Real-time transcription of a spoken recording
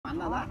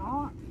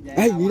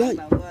Ê gì đấy?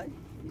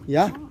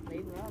 Dạ?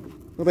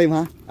 Có tìm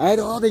hả? Ê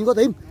đó tìm có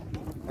tìm.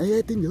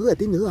 Ê tìm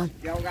dữ rồi.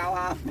 Gâu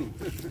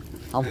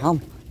không? Không.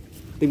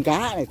 Tìm cá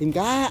này, tìm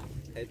cá.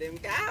 Thì tìm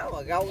cá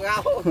mà gâu.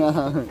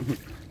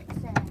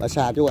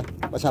 Basa chú ơi,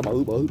 Basa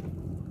bự.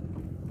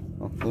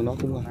 Con nó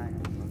cũng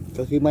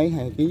có khí mấy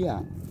 2 kg à.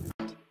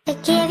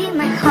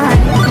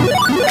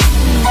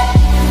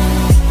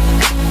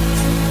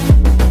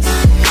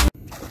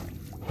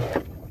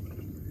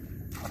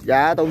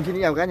 Dạ Tùng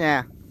xin chào cả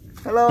nhà.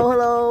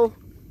 Hello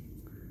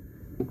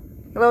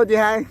chị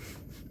Hai.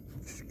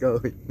 Cười.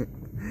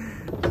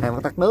 Hai mà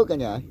tắt nước cả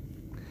nhà.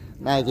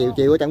 Nay chiều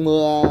có trận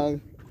mưa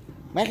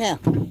mát ha.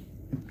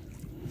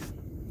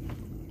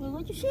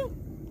 Chút xíu.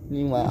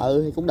 Nhưng mà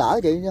thì cũng đỡ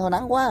chị, hơi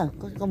nắng quá,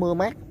 có mưa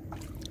mát.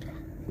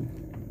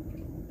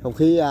 Không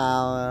khí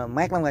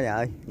mát lắm cả nhà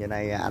ơi. Giờ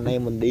này anh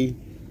em mình đi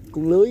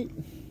cuốn lưới.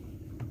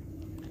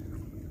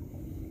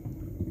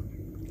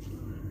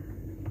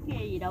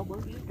 Cái gì đâu bữa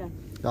dưới trời.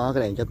 Đó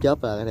cái đèn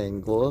chớp là cái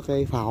đèn của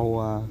cái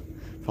phao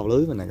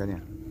lưới mình này cả nhà.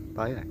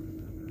 Tới này.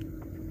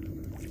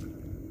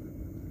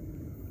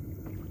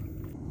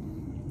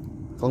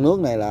 Con nước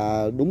này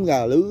là đúng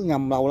ra lưới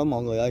ngâm lâu lắm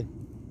mọi người ơi.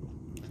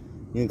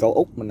 Như cậu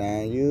Út mình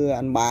nè, với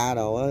anh Ba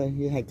đồ á,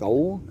 với hai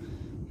cậu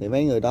thì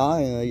mấy người đó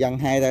giăng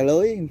 2 tay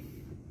lưới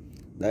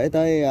để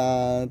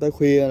tới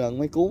khuya lần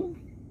mới cuốn.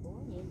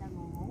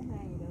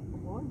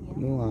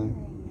 Đúng rồi.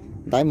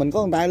 Tại mình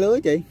có một tay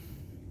lưới chị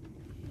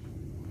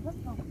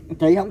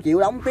không chịu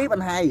đóng tiếp anh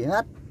Hai gì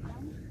hết,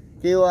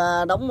 kêu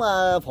đóng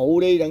phụ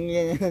đi đừng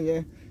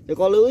cho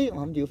có lưới mà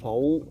không chịu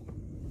phụ.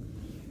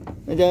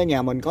 Chứ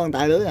nhà mình có một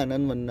tay lưới là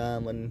nên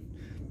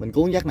mình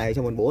cuốn vác này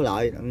xong mình bủa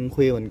lại,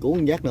 khuya mình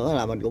cuốn vác nữa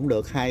là mình cũng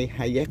được hai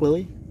vác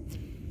lưới.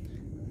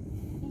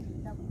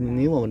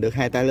 Nếu mà mình được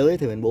 2 tay lưới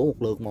thì mình bủa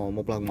một lượt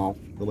một lần rồi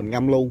mình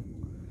ngâm luôn.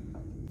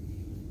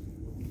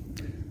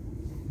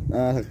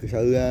 Thật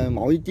sự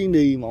mỗi chuyến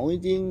đi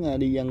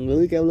giăng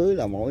lưới kéo lưới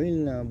là mỗi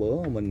bữa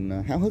mà mình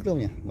háo hức lắm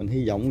nha. Mình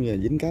hy vọng nhờ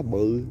dính cá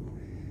bự,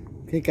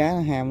 cái cá nó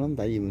ham lắm,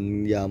 tại vì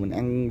giờ mình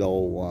ăn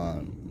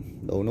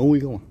đồ nuôi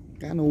không à,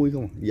 cá nuôi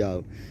không à.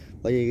 Giờ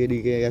bởi vì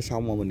đi ra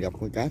sông mà mình gặp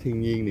con cá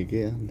thiên nhiên này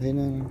kia thấy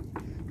nó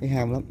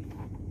ham lắm.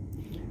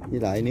 Với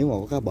lại nếu mà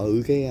có cá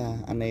bự cái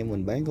anh em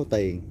mình bán có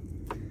tiền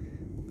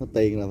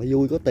là phải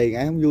vui, có tiền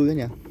ai không vui đó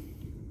nha.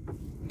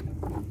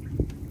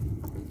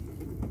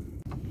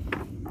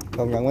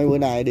 Công nhận mấy bữa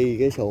nay đi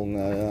cái xuồng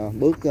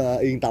bước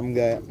yên tâm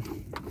ghê,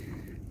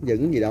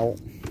 vững gì đâu.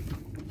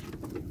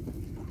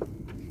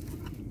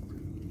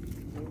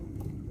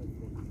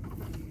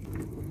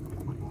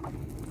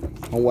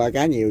 Hôm qua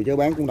cá nhiều chứ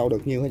bán cũng đâu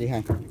được nhiêu hả chị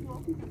Hai?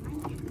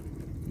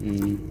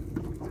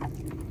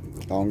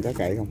 Còn cá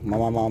kệ không mà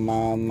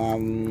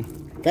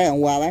cái hôm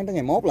qua bán tới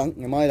ngày mốt lận,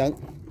 ngày mơi lận.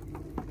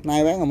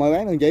 Nay bán ngày mơi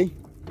bán được chị,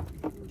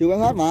 chưa bán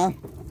hết mà.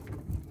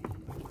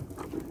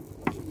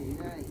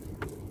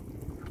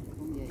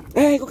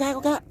 Ê có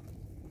cá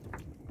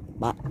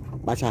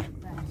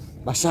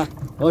Basa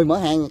ơi, mở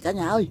hàng cả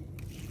nhà ơi.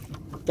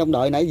 Trong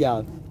đợi nãy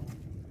giờ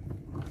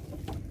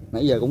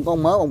cũng có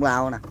mớ bông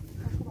lao nè,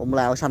 bông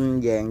lao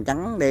xanh vàng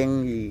trắng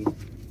đen gì.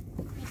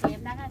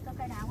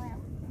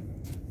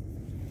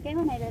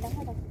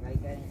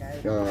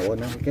 Rồi quên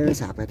cái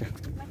sạp này.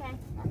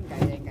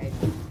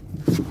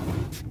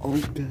 Ok.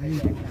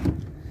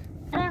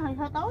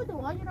 Hồi tối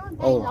tôi ở dưới đó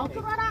lột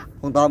xuống đó đó.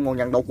 Con tôm còn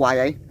nhận đục hoài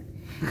vậy.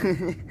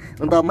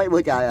 Con tôm mấy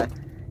bữa trời rồi.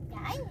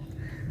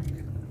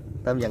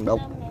 Tôm dần đục.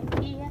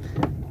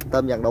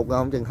 Tôm dần đục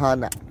không chừng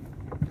hên nè.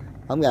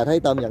 Không giờ thấy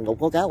tôm dần đục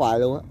có cá hoài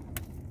luôn á.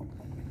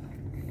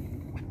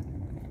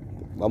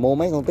 Bà mua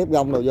mấy con tiếp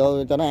gông rồi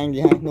vô cho nó ăn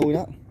gì ha, nuôi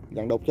nó,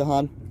 dần đục cho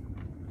hên.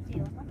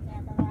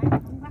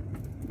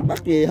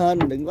 Bắt gì hên,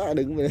 đừng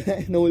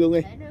nuôi luôn đi.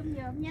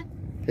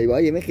 Thì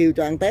bởi vì mới kêu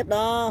cho ăn tép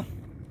đó.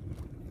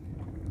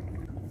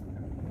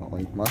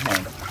 Rồi mở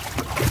hàng.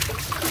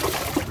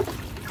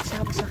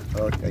 Sao?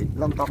 Chạy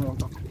lon ton.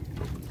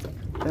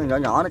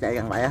 Cái nhỏ nó chạy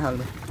gần lẹ hơn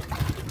đi.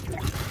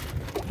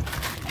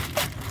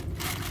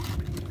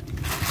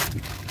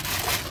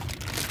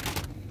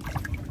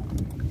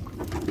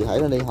 Chị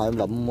thấy nó đi hồi em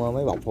lụm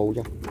mấy bọc phù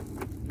cho.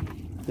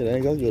 Chứ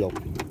để rớt vô đục.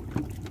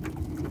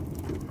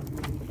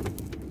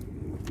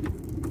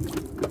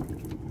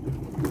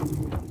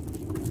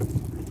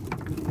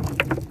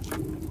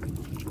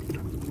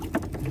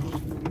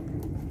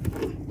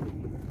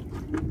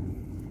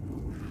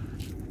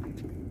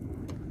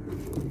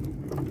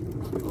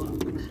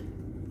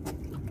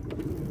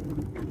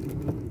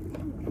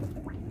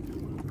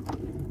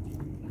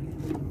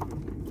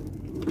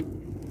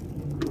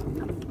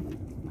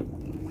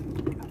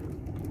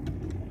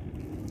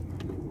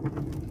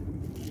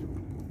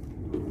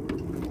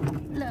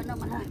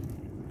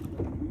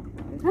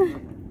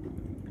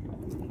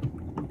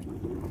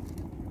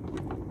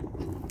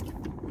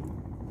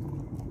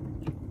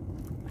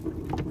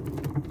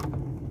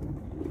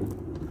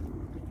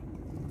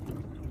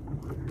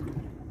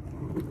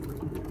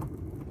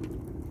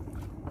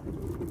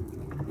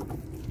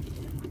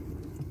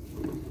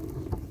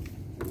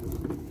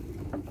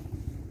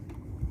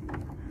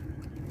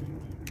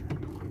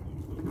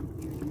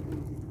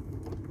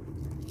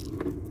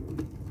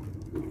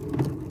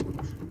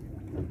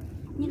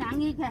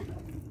 nghi kìa.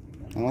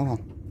 Ngon lắm không?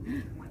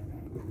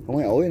 Không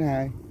có ủi nữa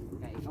hai.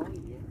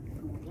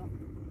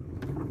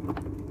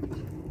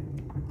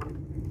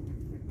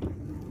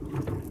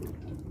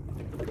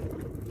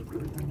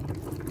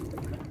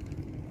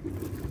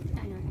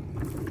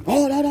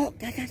 Ô đó đó,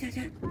 cá.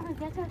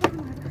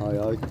 Trời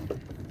ơi.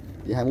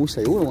 Vậy hai muốn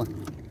xỉu luôn à.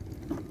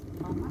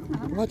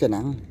 Quá trời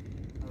nặng.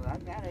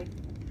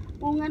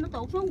 Buông nghe nó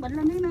tụt xuống bệnh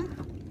lên đấy nữa.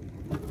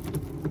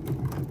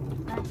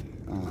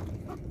 À.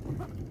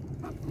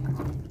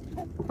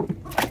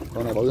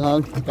 Con này bự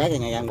hơn, cá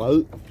càng ngày càng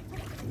bự.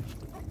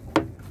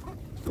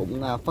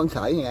 Cũng phấn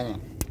khởi nha cả nhà.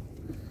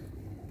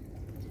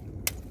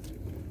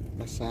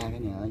 Basa cả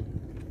nhà ơi.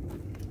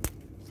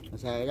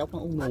 Basa cái gốc nó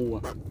uống ngu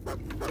à.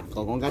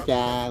 Còn con cá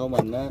cha của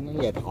mình đó, nó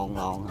về thòn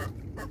lòn à.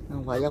 Nó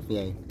không phải gốc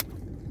gì.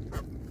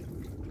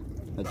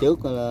 Hồi trước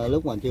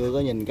lúc mà chưa có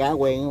nhìn cá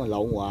quen mà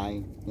lộn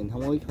hoài, nhìn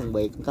không có phân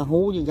biệt cá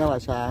hú với cá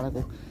Basa nó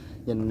cũng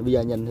nhìn, bây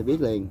giờ nhìn thì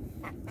biết liền.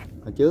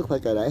 Hồi trước phải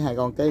cài để hai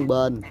con kế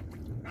bên.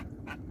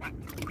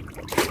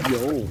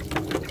 Vô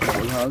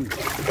bự hơn.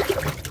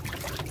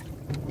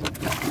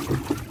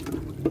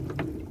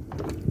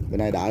 Bữa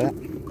nay đỡ đó,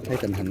 thấy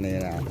tình hình này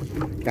là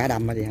cá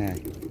đâm á chị hai.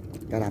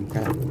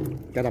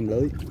 Cá đâm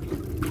lưới.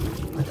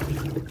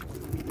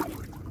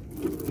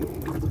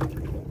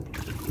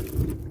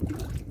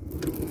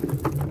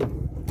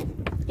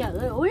 Trời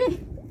ơi, ủi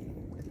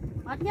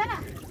mệt nhất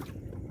à.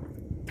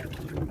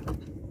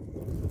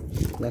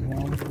 Lên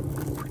không?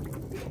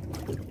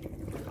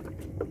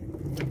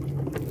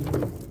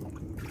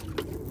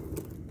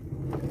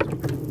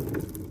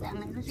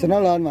 Sao nó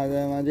lên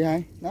mà chị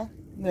hai? Đó,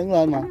 nó đứng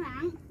lên mà.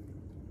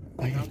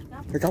 Ê,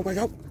 cái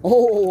cốc.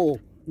 Ô,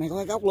 này có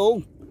cái cốc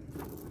luôn.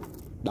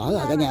 Đỡ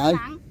rồi cả nhà ơi.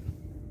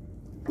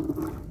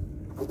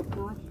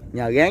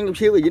 Nhờ gán chút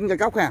xíu thì dính cái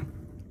cốc ha.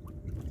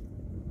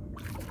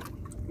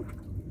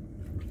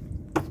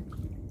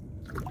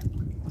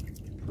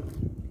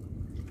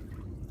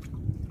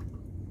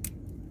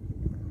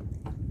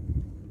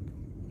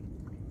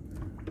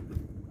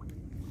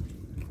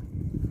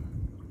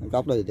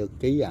 Cốc đây thì được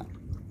ký à.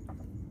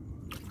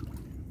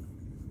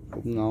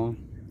 Cũng ngon.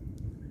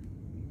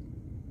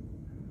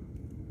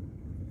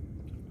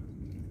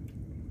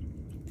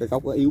 Cái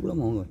cốc nó yếu lắm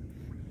mọi người.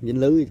 Dính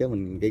lưới cho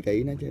mình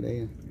kỹ nó chứ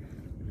đây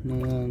nó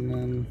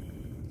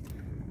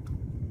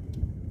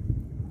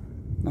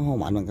không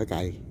mạnh bằng cá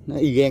cày. Nó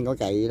y gan cá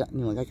cày đó,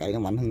 nhưng mà cá cày nó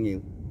mạnh hơn nhiều.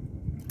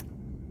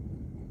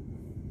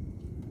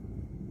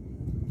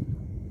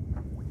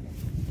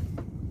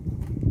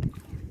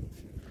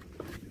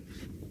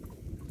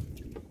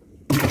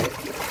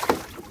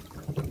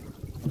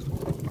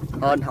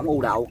 Hên không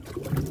u đầu.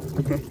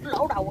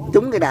 Lỗ đầu.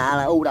 Trúng cái đà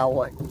là u đầu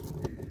rồi.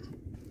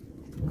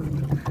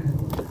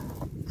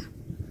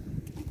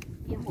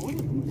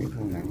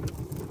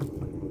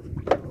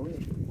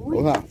 Ủi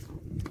không?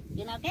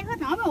 Vậy nào két hết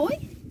nổi mà ủi.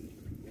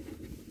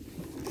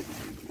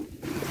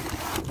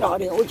 Cho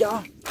đi ủi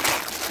cho.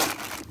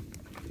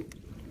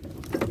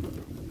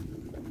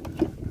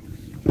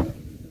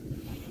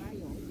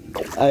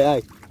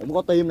 Ê, cũng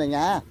có tim này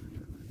nha.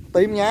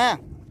 Tim nha.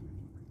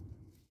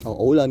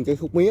 Ủi lên cái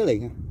khúc mía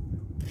liền ha.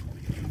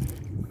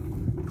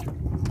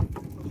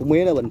 Khúc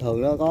mía đó bình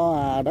thường nó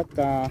có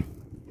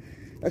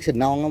đất sình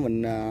non đó,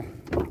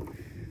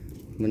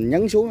 mình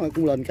nhấn xuống nó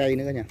cũng lên cây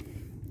nữa cả nhà.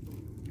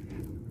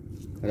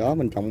 Rồi đó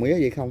mình trồng mía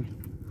vậy không.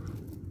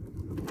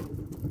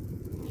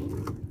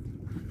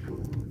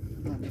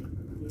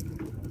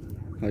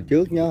 Hồi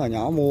trước nhớ hồi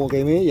nhỏ mua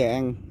cây mía về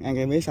ăn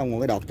cây mía xong rồi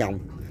cái đọt trồng.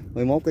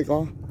 11 cái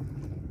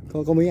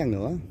có mía ăn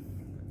nữa.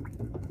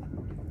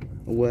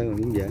 Ở quê mình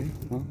cũng dễ,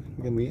 đó,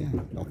 cái mía,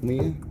 đọt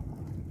mía.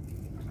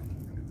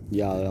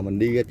 Giờ là mình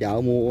đi ra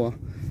chợ mua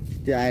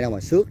chứ ai đâu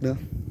mà xước nữa.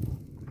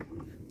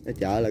 Ra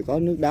chợ là có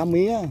nước đá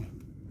mía,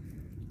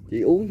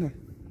 chỉ uống thôi,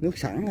 nước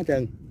sẵn hết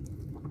trơn.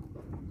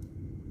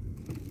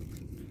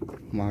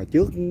 Mà hồi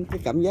trước cái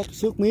cảm giác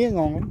xước mía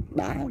ngon lắm,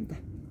 đã.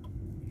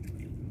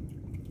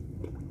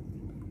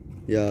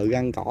 Giờ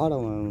găng cỏ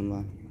đâu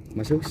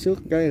mà xước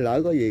cái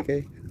lỡ có gì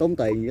cái tốn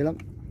tiền dữ lắm.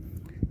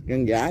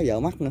 Găng giả vợ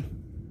mắc nữa.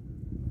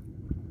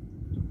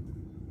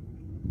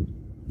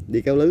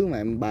 Đi kéo lưới mà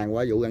em bàn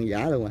qua vụ găng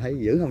giả luôn mà thấy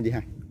dữ không chị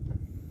hai?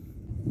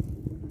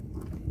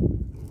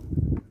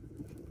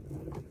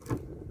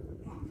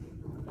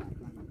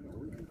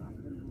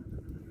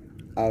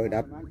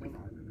 Đập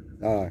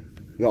rồi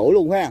gỗ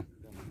luôn ha.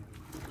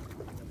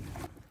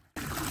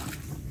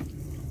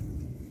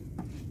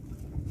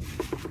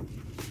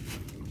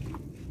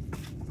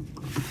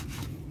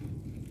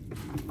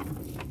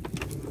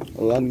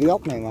 Lên cái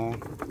gốc này mà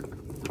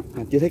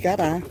chưa thấy cá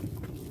ta.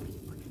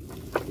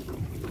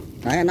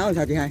 Nãy anh nói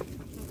sao chị hai?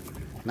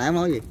 Nãy em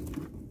nói gì?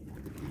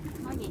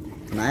 Nói gì?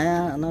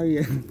 Nãy nói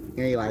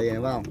nghe bài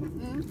vậy phải không?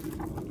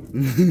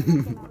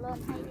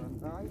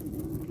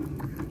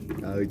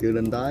 Ừ, chưa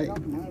lên tới.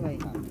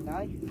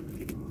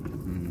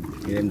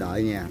 Nghe em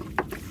đợi nha.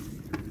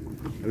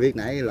 Biết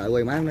nãy lại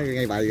quay mát nó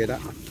ngay bài vậy đó.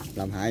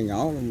 Làm hại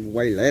nhỏ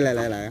quay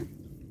lẹ.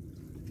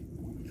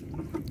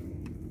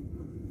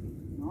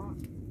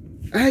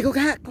 Ê có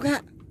cá.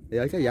 Trời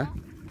ơi cái gì vậy?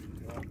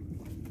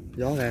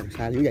 gió ra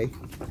xa dữ vậy.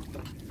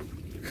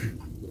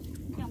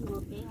 Trong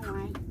ngược vậy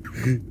ngoài.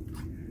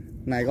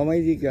 Này có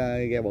mấy chiếc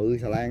ghe bự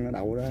xà lan nó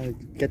đậu đó,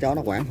 cái chó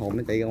nó quảng hồn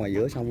nó chạy ra ngoài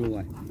giữa sông luôn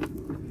rồi.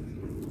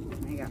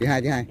 Chị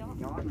hai vô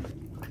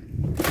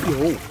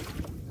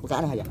có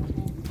cá nữa hả vậy?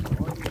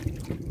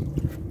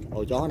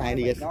 Ồ chó này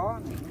đi ra.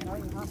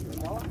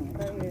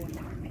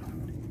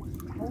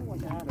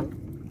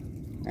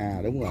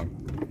 À đúng rồi,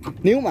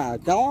 nếu mà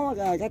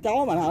cá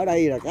chó mà nó ở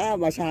đây là cá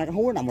Basa, cá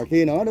hú nó nằm ngoài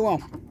kia nữa đúng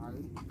không?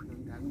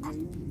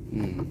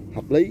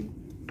 Hợp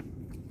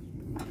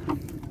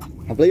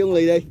lý uống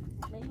ly đi.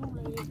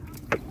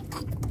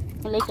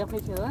 Ly cà phê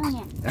sữa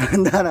nha.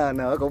 Đó là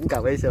nữa cũng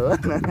cà phê sữa.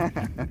 Không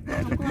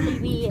có ly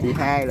bia. Chị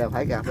hai là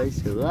phải cà phê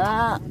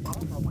sữa.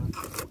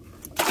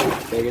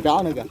 Kìa cái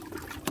chó nữa kìa,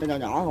 cái nhỏ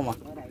nhỏ không à.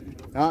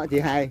 Đó chị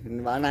hai,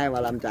 bữa nay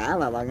bà làm chả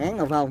và bà ngán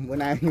đâu không? Bữa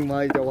nay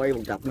mời cho quay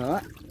một cặp nữa.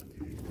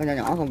 Có nhỏ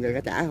nhỏ không kìa,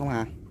 cái chả không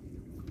à.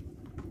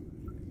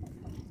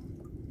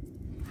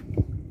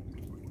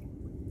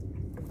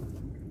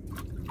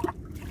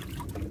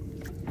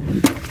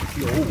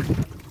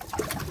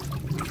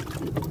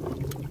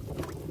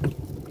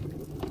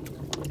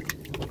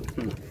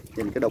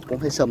 Nhìn cái đục cũng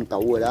thấy sum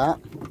tụ rồi đó.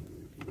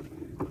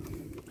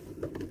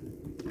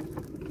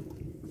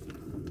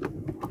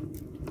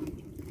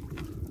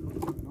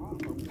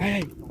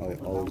 Ê,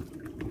 ôi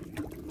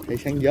thấy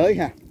sáng giới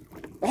ha.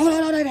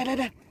 Đó đây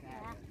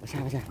Basa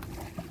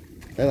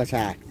tới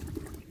Basa.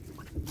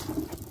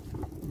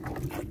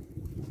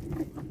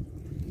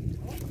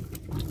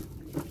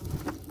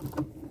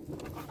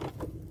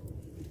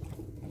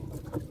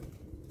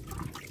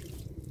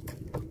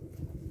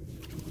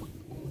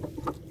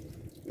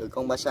 Rồi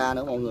con Basa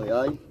nữa mọi người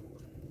ơi.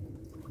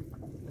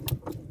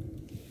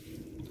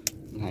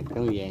 Hai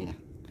con vàng nè,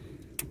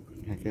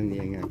 hai con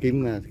vàng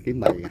kiếm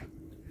bầy nè.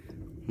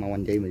 Mong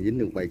anh chị mình dính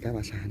được bầy cá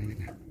Basa nữa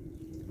nè.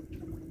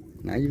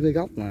 Nãy dưới cái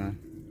gốc mà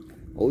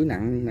ủi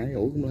nặng, nãy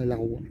ủi cũng hơi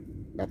lâu quá.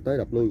 Đập tới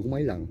đập lui cũng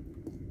mấy lần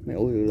mấy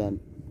ủi lên.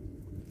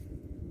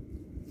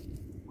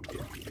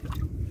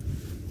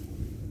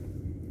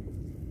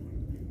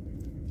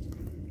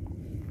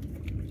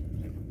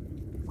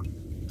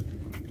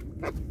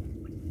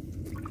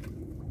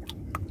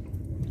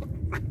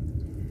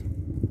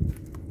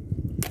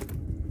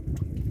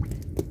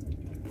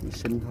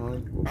 Sinh thôi,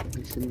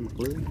 sinh mặt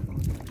lưới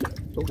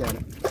tốt ra nè.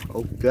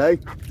 Ok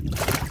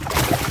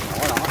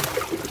nhỏ đó.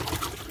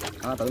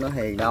 Nó tưởng nó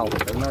hiền đâu,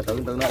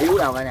 tưởng nó yếu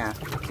đâu cả nhà,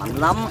 mạnh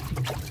lắm.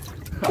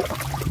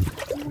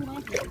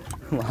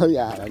 Mở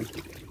ra rồi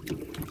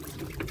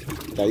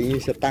chạy như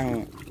xe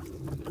tăng.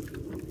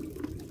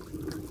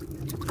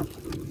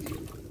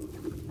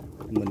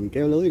 Mình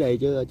kéo lưới đây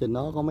chứ ở trên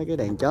đó có mấy cái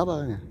đèn chớp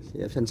đó nè,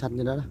 xanh xanh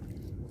trên đó đó.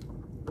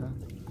 Đó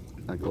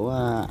là của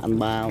anh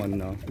ba mình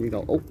rồi với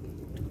cậu Út.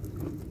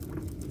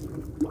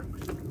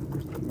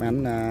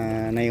 Anh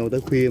neo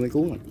tới khuya mới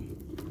cuốn,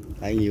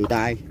 tại nhiều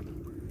tay.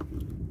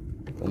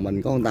 Còn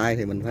mình có con tay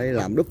thì mình phải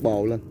làm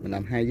double lên, mình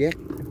làm 2 vét.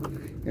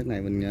 Cái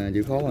này mình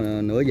chịu khó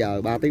mà nửa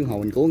giờ 3 tiếng đồng hồ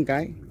mình cuốn một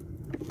cái.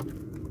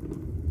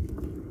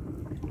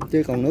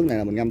 Chứ con nước này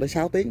là mình ngâm tới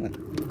 6 tiếng mà.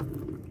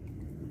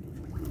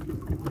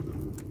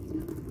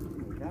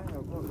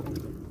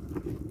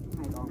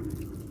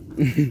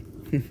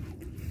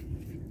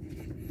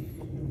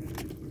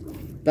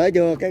 Tới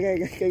chưa?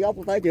 Cái gốc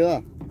tới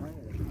chưa?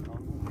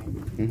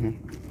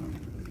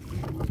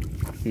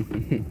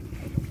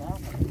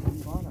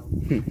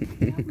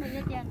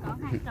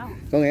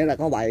 Có nghĩa là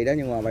có bầy đó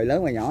nhưng mà bầy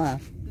lớn bầy nhỏ hả?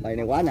 Bầy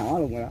này quá nhỏ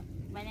luôn rồi đó.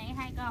 Bầy này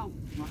 2 con.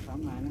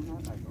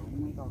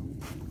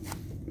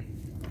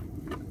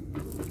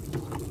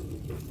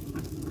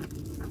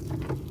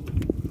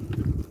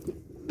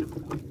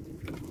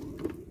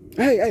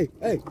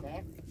 Ê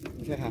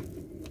sao hả?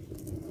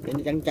 Cái nó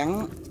trắng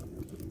trắng.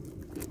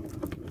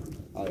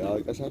 Trời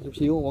ơi có sát chút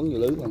xíu quấn vô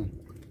lưới rồi nè.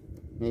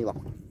 Ngay bọc.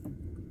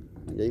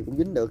 Vậy cũng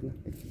dính được nữa.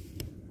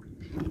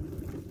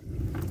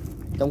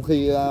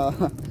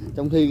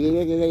 Trong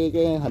khi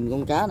cái hình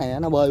con cá này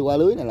nó bơi qua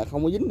lưới này là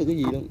không có dính được cái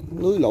gì luôn.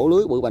 Lỗ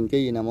lưới bự bành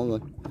kia nè mọi người,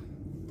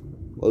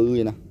 bự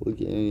vậy nè, bự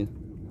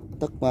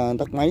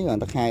tấc mấy mà,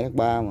 tấc 2 tấc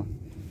 3 mà.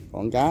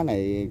 Còn cá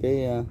này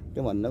cái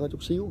mình nó có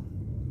chút xíu.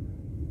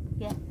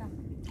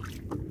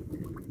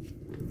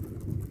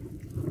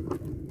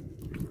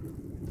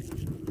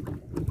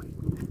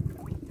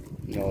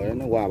 Rồi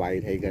nó qua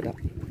bầy thì rồi đó,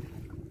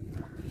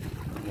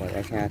 rồi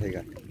ra xa thì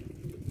rồi.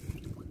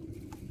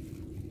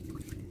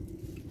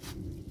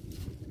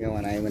 Cái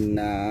ngoài này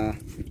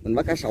mình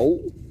bắt cá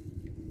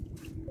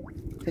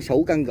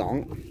sủ cân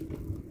gọn.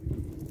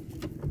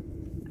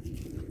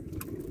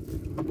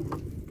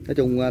 Nói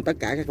chung tất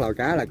cả các loài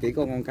cá là chỉ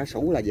có con cá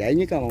sủ là dễ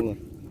nhất đó mọi người.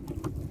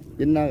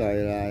 Dính nó rồi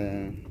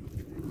là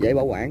dễ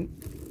bảo quản.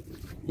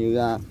 Như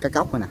cá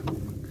cóc này nè,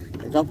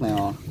 cá cóc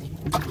này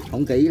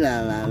không kỹ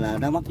là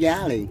nó mất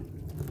giá liền.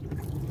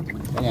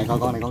 Cả nhà coi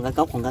con này, con cá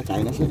cóc con cá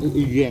chạy nó sẽ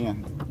y gan à,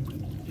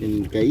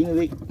 nhìn kỹ mới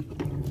biết.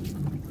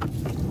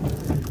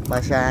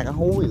 Basa cá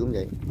hú gì cũng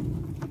vậy,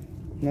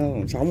 nó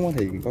còn sống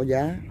thì có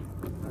giá.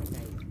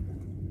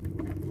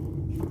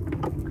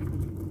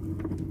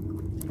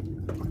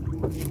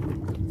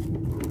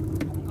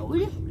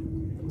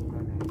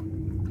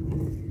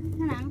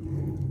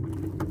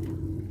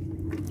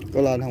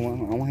 có lên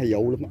không, không hay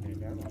vụ lắm á.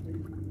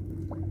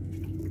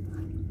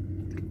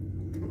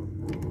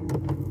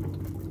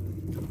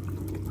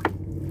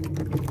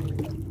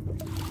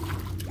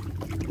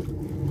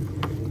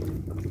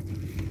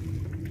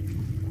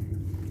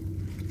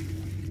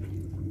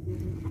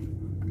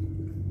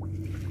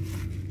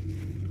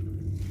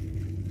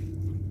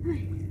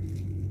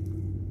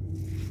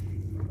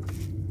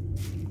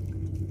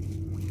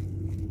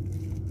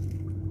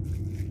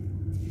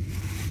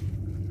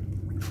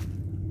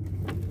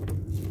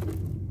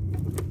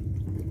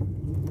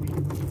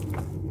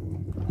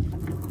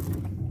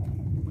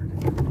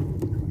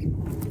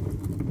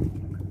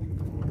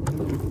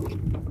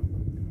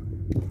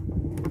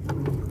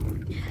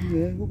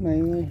 Phút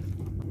này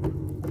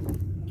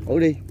ủa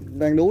đi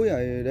đang đuối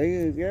rồi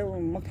để kéo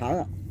mất thở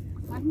à.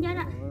 Mạnh chết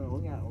á.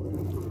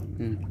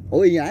 Ủa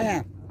y nhảy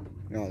ha.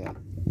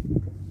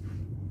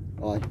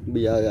 Rồi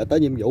bây giờ tới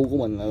nhiệm vụ của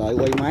mình là lại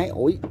quay máy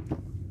ủi.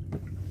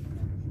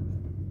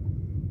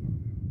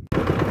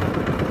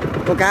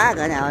 Có cá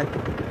cả nhà ơi.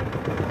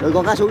 Được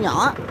con cá sấu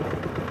nhỏ.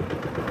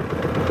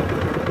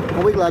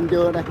 Không biết lên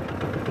chưa đây.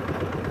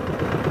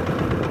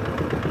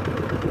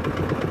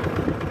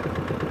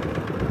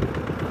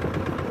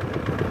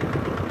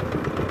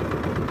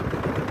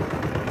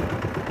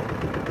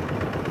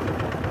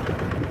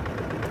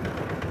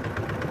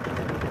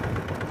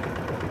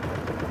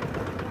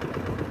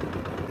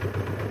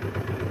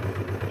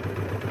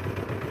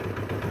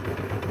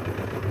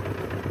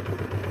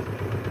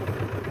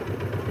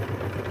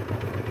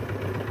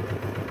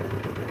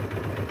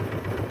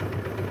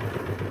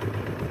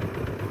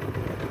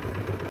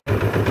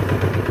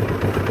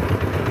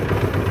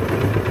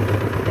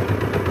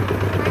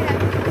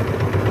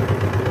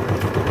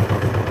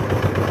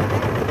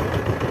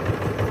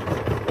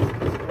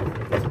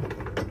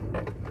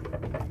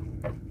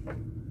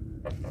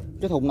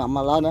 Cái thùng nằm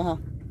mà lên nữa ha.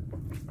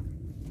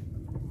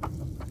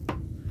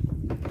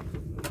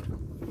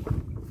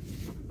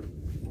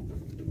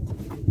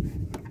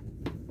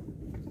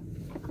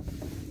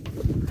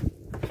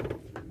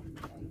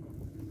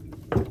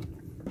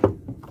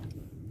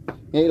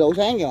 Ngay độ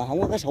sáng kìa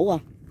không có cá sấu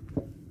không?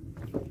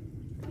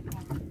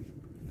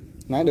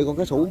 Nãy được con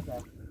cá sấu.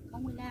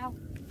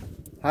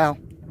 Phải không?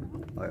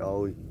 Trời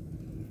ơi.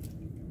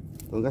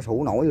 Con cá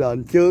sấu nổi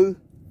lên chứ.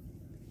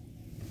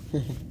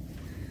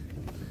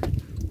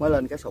 Mới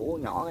lên cá sấu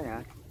nhỏ cái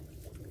nè.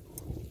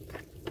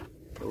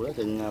 Tụi đó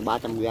chừng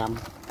 300g.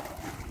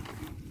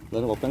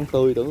 Lên một trắng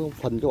tươi tưởng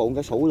phình cái bụng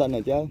cá sấu lên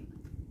rồi chứ.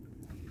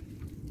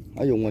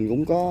 Ở vùng mình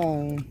cũng có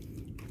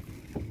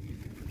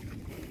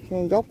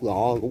gốc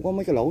gò, cũng có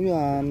mấy cái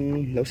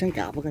lỗ sáng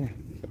cạp đó cả nè.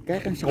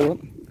 Cát nó sâu lắm.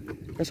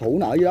 Cá sấu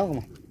nở dưới đó không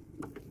à.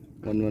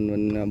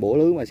 Mình bổ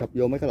lưới mà sập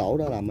vô mấy cái lỗ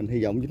đó là mình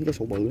hy vọng dính cá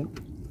sấu bự lắm.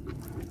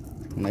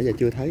 Nãy giờ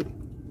chưa thấy.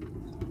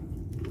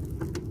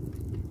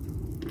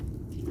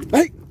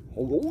 Đấy,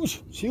 hồ gũ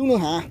xíu nữa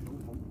hả?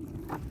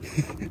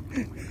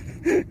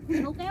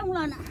 Nó kéo không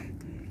lên à.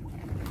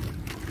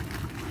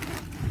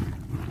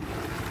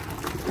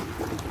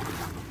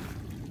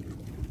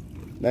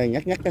 Đây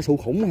nhắc cái sụ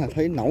khủng hả,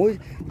 thấy nổi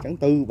chẳng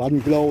từ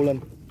 30 kg lên.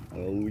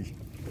 Ôi.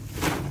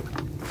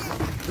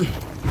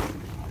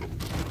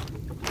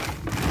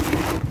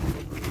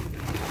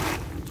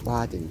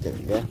 Ba chừng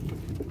kìa.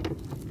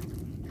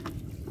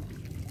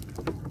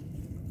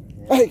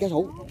 Ê cá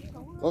sụ.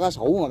 Có cá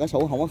sụ mà cá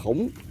sụ không có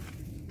khủng.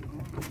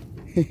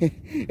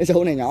 Cái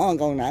sụ này nhỏ hơn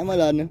con nãy mới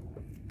lên nữa.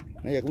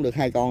 Nãy giờ cũng được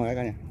 2 con rồi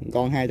đó cả nhà.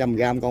 Con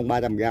 200g, con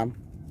 300g.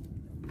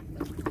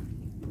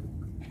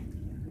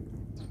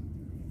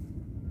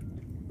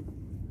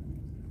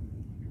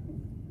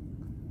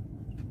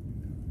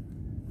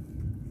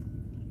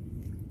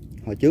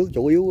 Hồi trước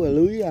chủ yếu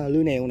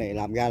lưới neo này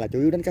làm ra là chủ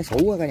yếu đánh cá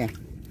sấu á cả nhà.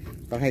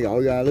 Ta hay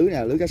gọi lưới này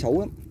là lưới cá sấu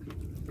lắm.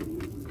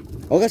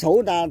 Ủa cá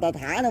sấu ta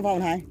thả nó phải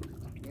không Hai?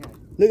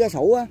 Lưới cá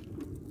sấu á.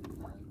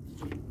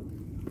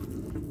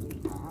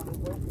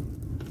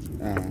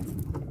 À.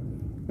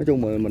 Nói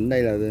chung mình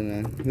đây là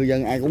ngư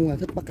dân ai cũng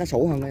thích bắt cá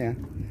sấu hơn đó nha.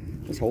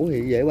 Cá sấu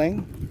thì dễ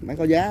bán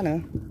có giá nữa.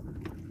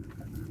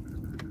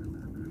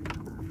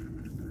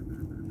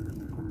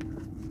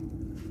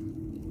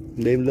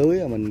 Đêm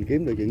lưới mình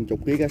kiếm được chừng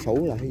chục ký cá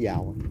sấu là thấy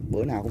giàu.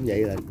 Bữa nào cũng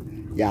vậy là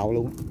giàu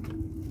luôn.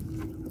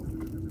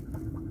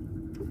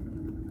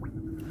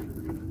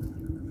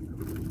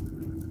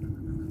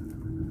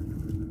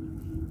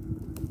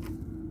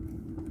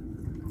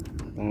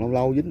 Còn lâu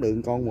lâu dính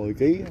được con 10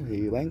 kg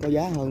thì bán có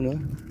giá hơn nữa.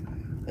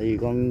 Tại vì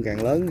con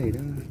càng lớn thì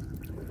nó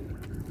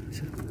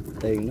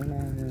tiền nó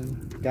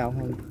cao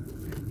hơn.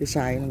 Cái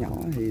size nó nhỏ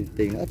thì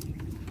tiền nó ít.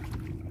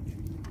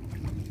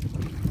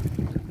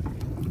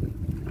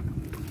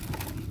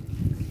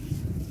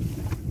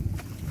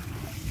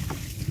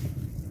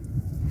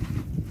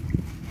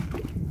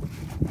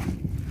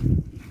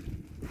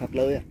 Hợp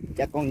lưới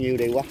chắc con nhiều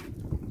đi quá.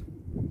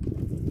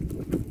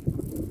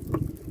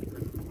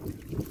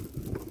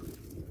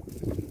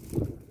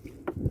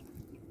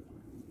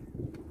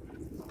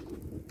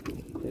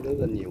 Cái đứa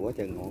lên nhiều quá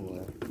trời ngon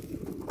rồi.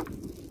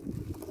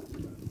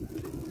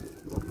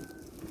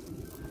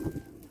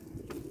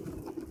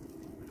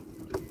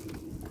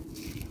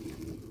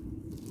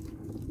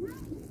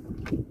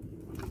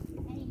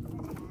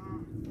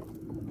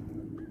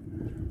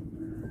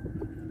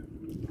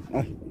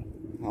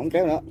 không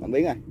kéo nữa, làm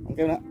biến rồi, không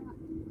kéo nữa.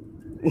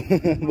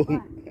 Buông.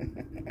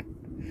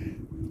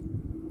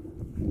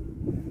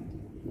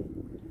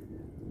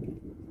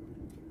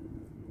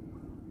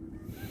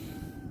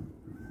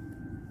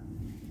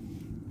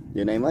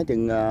 Giờ này mới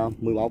chừng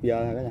 11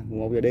 giờ rồi đó nha,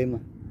 11 giờ đêm mà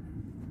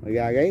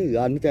ra gáy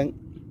gần hết trơn.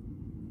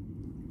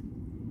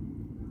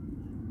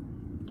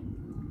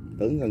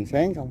 Tưởng gần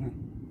sáng không ha.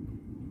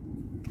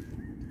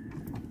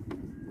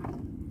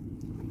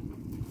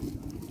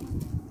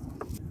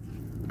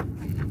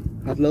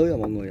 Hết lưới rồi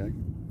mọi người ơi.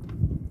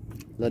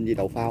 Lên gì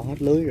đầu phao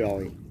hết lưới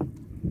rồi.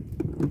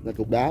 Lên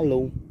cục đá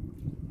luôn.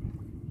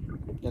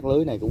 Chắc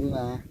lưới này cũng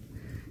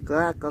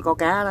có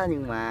cá đó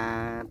nhưng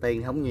mà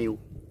tiền không nhiều.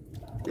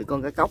 Chỉ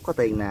con cá cốc có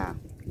tiền nè.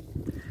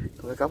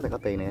 Con cá cốc này có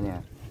tiền nè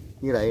nha.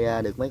 Với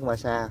lại được mấy con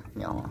Basa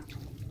nhỏ.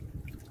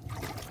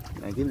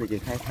 Này kiếm được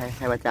chừng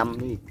 200-300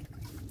 đi.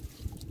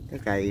 Cái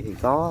cày thì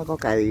có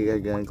cày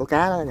có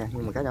cá đó nha,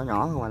 nhưng mà cá nhỏ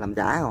nhỏ không mà làm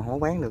chả còn không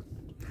bán được.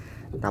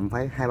 Tầm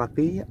phải 2-3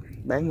 kg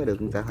bán mới được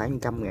khoảng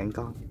 100.000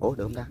 con. Ủa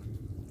được không ta?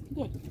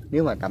 Gì?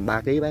 Nếu mà tầm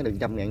 3 kg bán được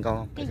 100.000 con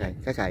không?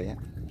 Cái cày á.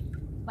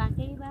 3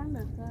 kg bán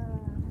được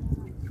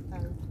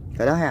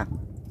Cái đó ha.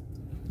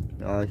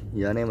 Rồi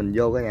giờ anh em mình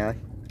vô cả nhà ơi.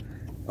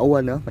 Ủa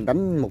quên nữa, mình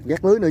đánh một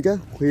vác lưới nữa chứ,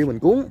 khuya mình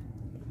cuốn.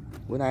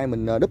 Bữa nay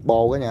mình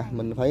double cả nhà,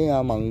 mình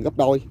phải mần gấp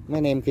đôi. Mấy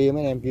anh em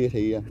kia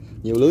thì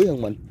nhiều lưới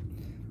hơn mình.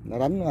 Nó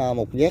đánh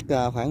một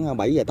vác khoảng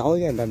 7 giờ tối,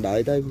 người ta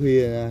đợi tới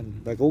khuya người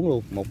ta cuốn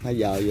luôn, 1-2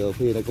 giờ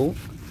khuya người ta cuốn.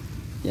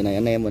 Giờ này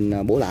anh em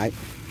mình bổ lại.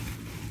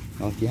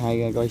 Rồi chị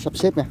Hai coi sắp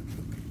xếp nha.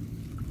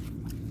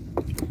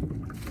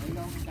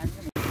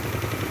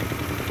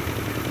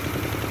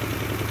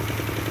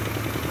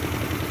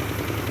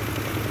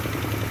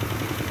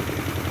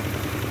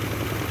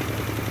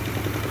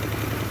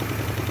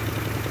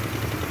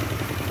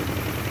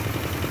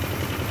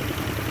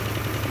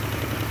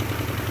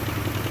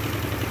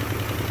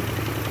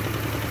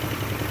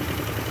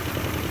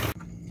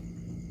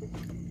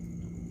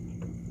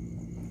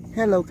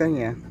 Hello cả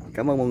nhà,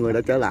 cảm ơn mọi người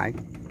đã trở lại.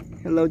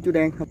 Hello chú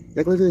Đan.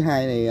 Chắc lưới thứ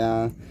hai này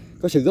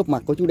có sự góp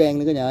mặt của chú Đan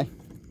nữa cả nhà ơi.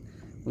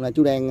 Hôm nay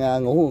chú Đan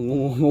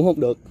ngủ không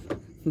được.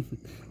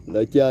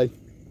 Đợi chơi,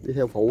 đi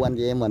theo phụ anh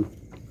chị em mình.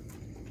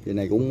 Giờ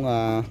này cũng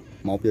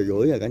 1 giờ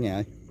rưỡi rồi cả nhà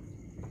ơi.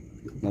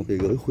 1 giờ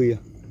rưỡi khuya.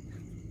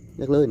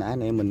 Chắc lưới nãy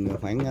anh em mình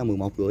khoảng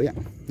 11 rưỡi à.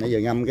 Nãy giờ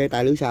ngâm cái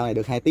tay lưới sau này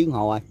được 2 tiếng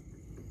hồ rồi.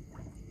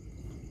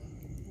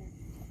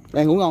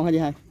 Đang ngủ ngon hả chị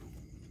Hai?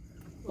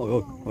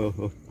 Ôi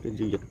cái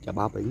dư dịch chà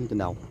ba biển trên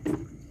đầu.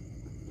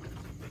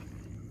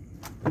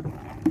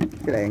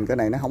 Cái đèn cái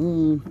này nó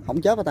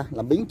không chớp hả ta,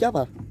 làm biến chớp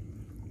à.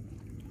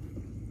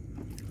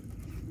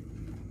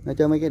 Nó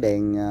chơi mấy cái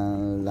đèn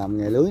làm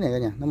nghề lưới này cả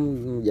nhà, nó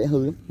dễ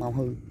hư lắm, mau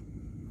hư.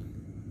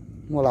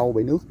 Nó lâu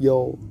bị nước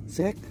vô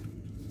xét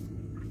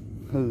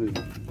hư.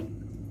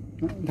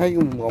 Thấy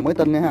còn mới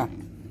tinh nữa ha,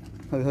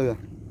 hư à.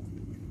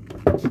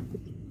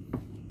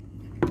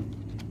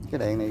 Cái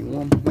đèn này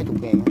cũng mấy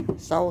chục ngàn,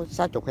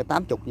 60 hay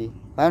 80 gì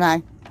phải không Hai?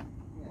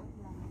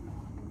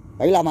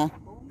 75 hả?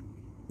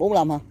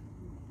 45 hả?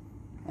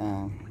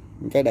 À,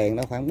 cái đèn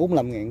nó khoảng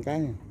 45.000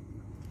 cái.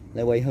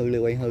 Lại quay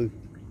hư.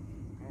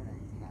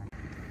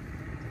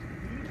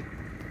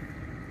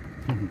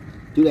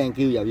 Chú Đan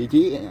kêu vào vị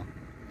trí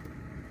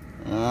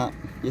đó,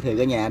 giới thiệu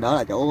cả nhà đó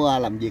là chỗ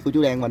làm việc của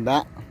chú Đan mình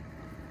đó.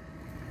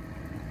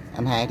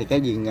 Anh Hai thì cái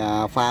viền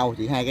phao,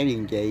 chị Hai cái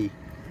viền chì.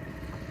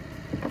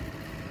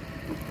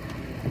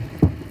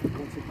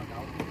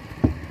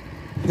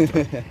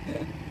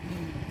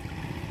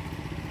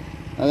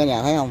 Đó cả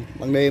nhà thấy không,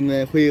 ban đêm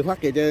khuya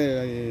khoắt vậy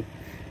chứ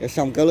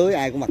xong cái lưới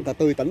ai cũng mặt ta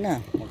tươi tỉnh à,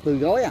 mặt tươi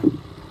gói à.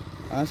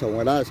 Đó, xuồng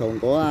rồi đó là xuồng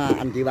của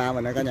anh chị ba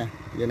mình đó cả nhà.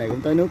 Giờ này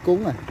cũng tới nước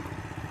cuốn rồi.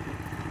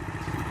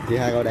 Chị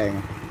Hai coi đèn.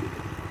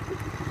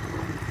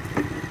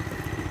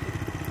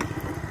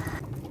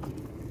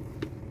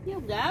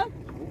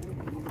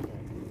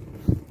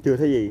 Chưa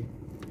thấy gì.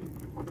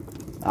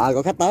 Rồi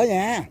có khách tới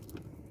nha.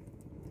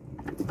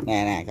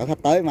 Nè có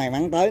khách tới, may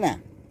mắn tới nè.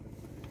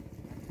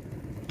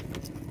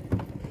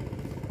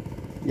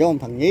 Vô ông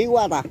thần nhí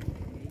quá ta.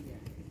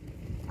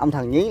 Ông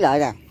thần nhí lại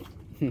nè.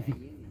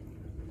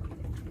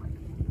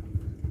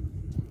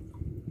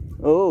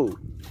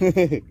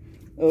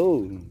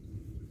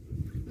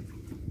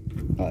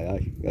 Trời ơi,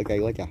 gửi cây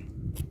quá trời.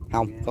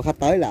 Không, có khách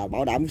tới là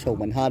bảo đảm xuồng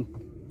mình hên.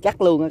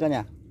 Chắc luôn á cả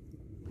nhà.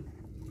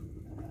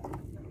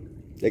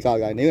 Để coi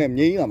rồi, nếu em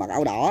nhí mà mặc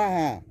áo đỏ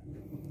ha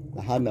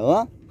là hên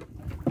nữa.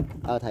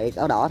 Thiệt,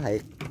 áo đỏ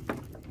thiệt.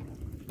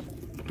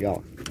 Rồi.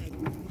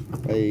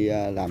 Đi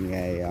làm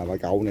nghề bà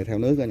cậu này theo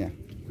nước cả nhà.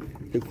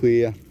 Tới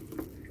khuya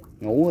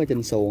ngủ ở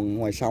trên xuồng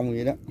ngoài sông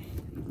vậy đó.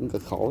 Cũng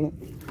cực khổ lắm.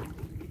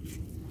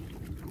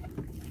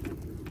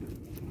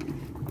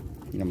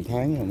 Năm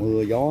tháng là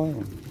mưa gió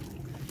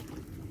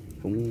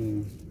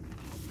cũng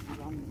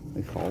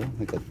hơi khổ,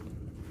 hơi cực.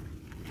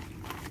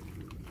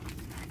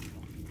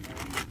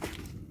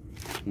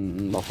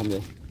 Bọc không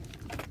vậy?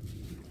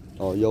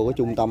 Rồi vô cái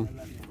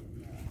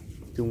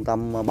trung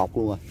tâm bọc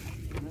luôn rồi.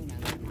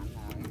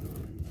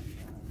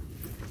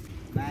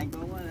 Đây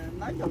cũng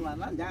nói chung là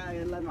nó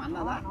lên mạnh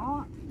rồi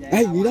đó.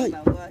 Ê gì đó?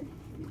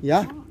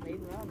 Dạ.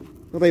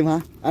 Có tim hả?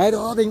 Ê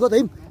đó tim, có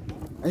tim.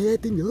 Ê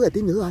tim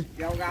dữ rồi.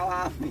 Gâu gâu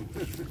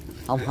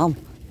không? Không.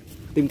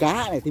 Tim cá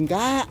này, tim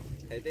cá.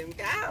 Thì tim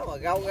cá mà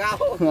gâu gâu.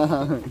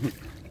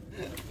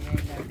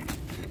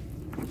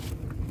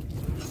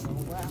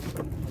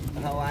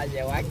 Hôm qua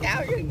về quảng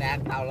cáo với nạt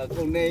đầu là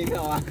cô Ni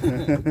thôi à.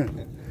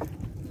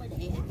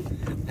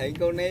 Thì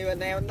cô Ni bên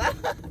em đó.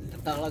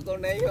 Toàn là cô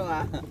Ni không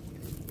à.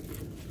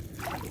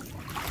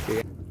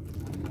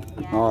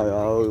 Trời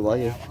ơi, bởi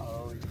vậy.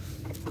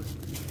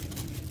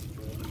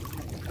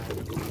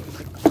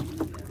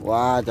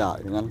 Wow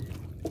trời anh.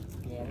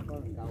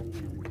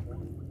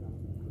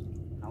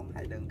 Không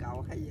thấy đường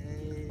câu, thấy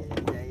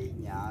dây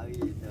nhợ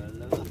gì từ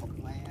lứa hột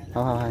me.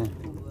 Thôi.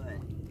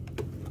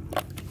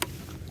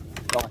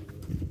 Rồi.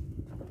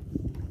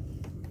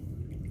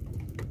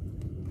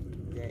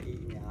 Dây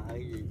nhợ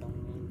gì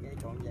trong cái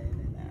con dây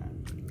này nè.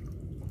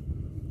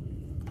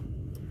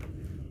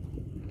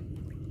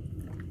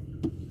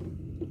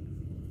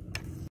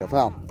 Được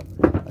phải không?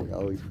 Trời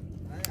ơi.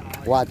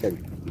 Quá trời.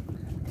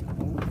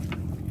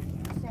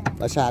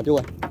 Basa chú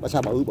ơi,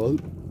 Basa bự.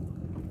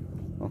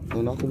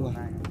 Nó cũng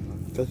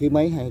có khi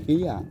mấy 2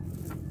 kg à.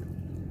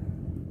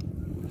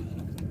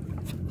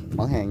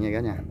 Mở hàng nha cả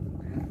nhà.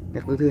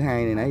 Chắc lưới thứ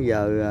hai này nãy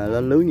giờ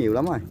lên lưới nhiều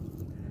lắm rồi.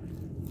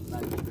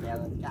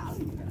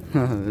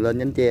 Lên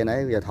nhánh tre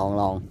nãy giờ thòn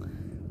lòn.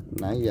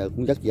 Nãy giờ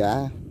cũng vất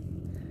vả.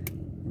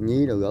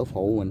 Nhí đồ gỡ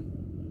phụ mình.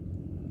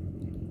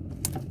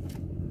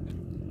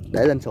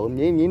 Để lên sụn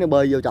nhí nó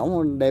bơi vô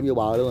trỏng đem vô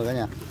bờ luôn rồi cả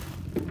nhà.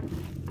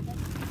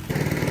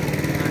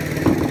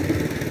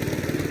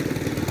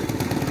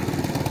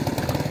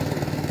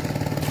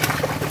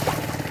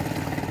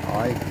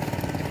 Rồi.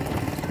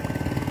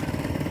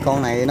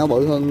 Con này nó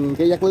bự hơn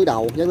cái dắt lưới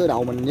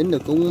đầu mình dính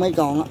được cũng mấy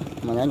con á,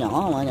 mà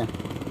nhỏ không á nha.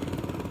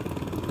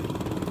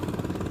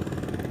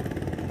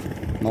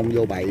 Mong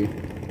vô bậy.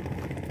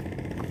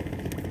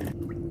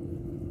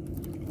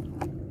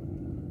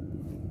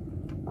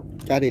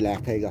 Cá đi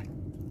lạc thì rồi.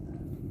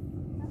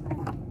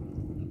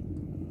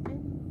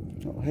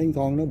 Thấy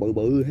con nó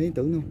bự thấy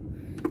tưởng không?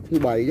 Thứ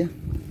bầy chứ.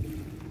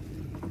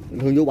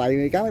 Thường vô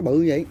bầy cá mới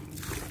bự vậy.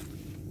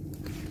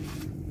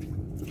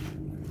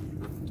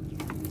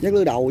 Dắt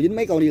lưới đầu dính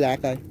mấy con đi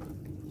lạc rồi.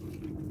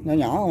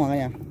 Nhỏ không à cả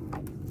nhà.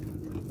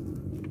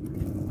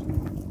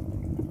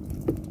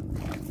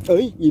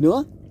 Ý gì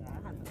nữa?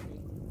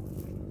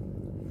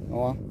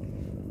 Ồ.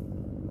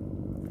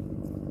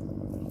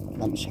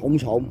 Làm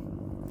xộn.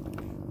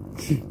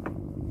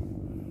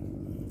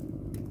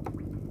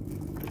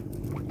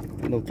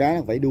 Đồ cá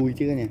nó phải đuôi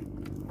chứ cả nhà.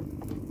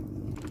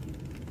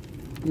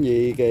 Cái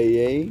gì kỳ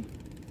vậy?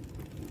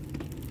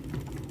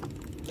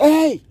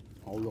 Ê!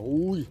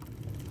 Ôi.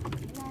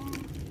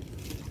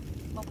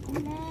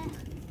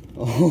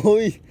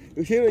 Ôi,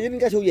 chút xíu là dính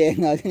cá sấu vàng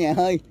rồi cả nhà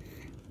ơi.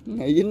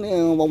 Này dính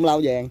bông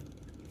lau vàng.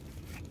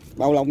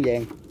 Bao lông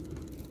vàng.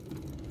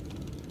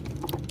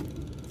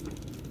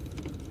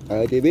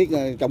 Chị biết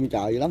trong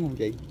trời lắm không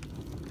chị?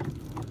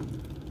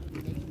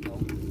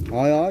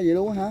 Rồi vậy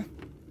luôn hả?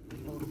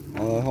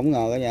 Không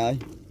ngờ cả nhà ơi.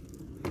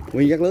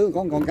 Nguyên dắt lưới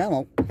có con cá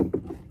một.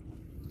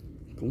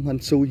 Cũng hên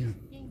xui.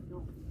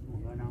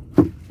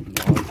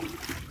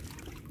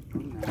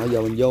 Rồi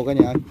giờ mình vô cả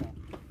nhà ơi.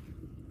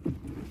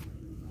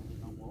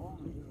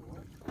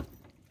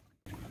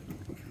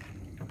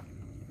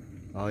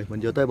 Rồi mình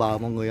vô tới bờ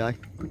mọi người ơi.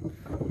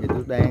 Giờ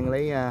tôi đang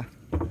lấy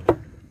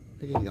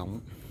cái gọng.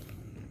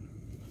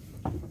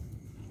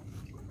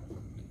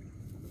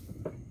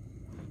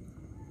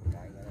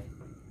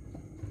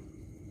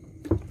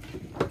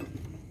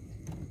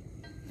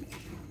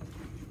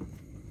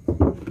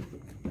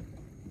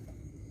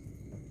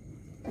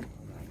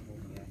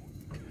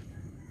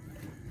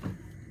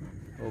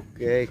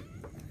 Ok.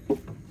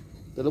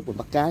 Tới lúc mình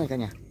bắt cá nha cả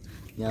nhà.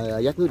 Nhờ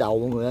dắt lưới đầu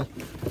mọi người ơi.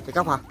 Cái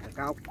cốc hả? Cái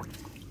cốc.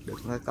 Được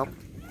cái cốc.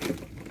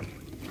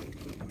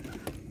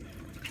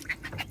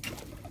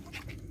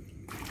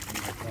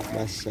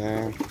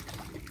 Basa.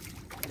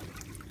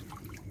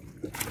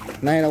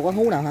 Nay đâu có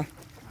thú nào hả?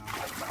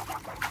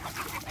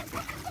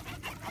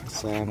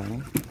 Basa mà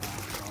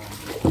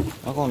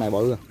nó con này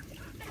bự rồi.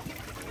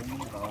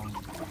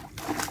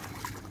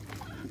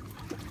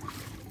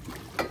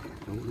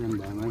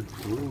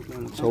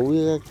 Sủ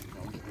với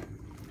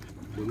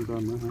cái...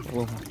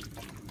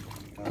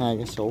 hai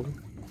cái sủ.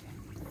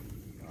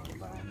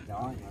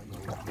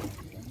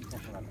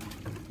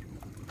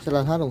 Sẽ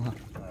lên hết luôn hả?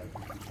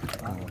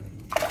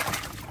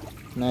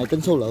 Này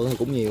tính số lượng thì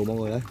cũng nhiều mọi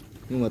người ơi.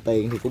 Nhưng mà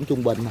tiền thì cũng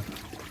trung bình mà.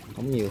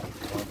 Không nhiều.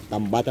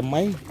 Tầm 300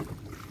 mấy.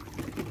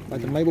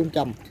 300 mấy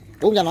 400.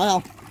 400 nổi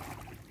không?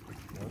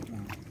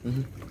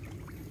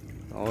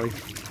 Rồi.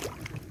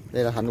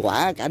 Đây là thành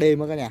quả cả đêm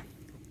đó cả nhà.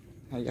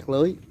 Hay dắt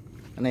lưới.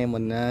 Anh em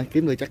mình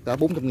kiếm được chắc cỡ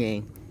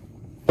 400.000.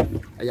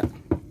 Dạ.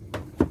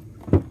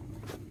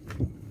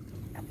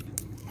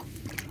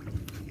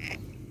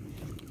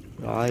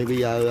 Rồi bây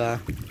giờ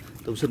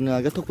tôi xin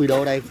kết thúc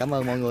video đây. Cảm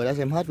ơn mọi người đã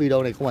xem hết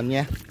video này của mình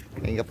nha.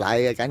 Hẹn gặp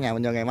lại cả nhà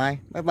mình vào ngày mai.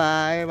 Bye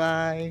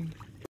bye.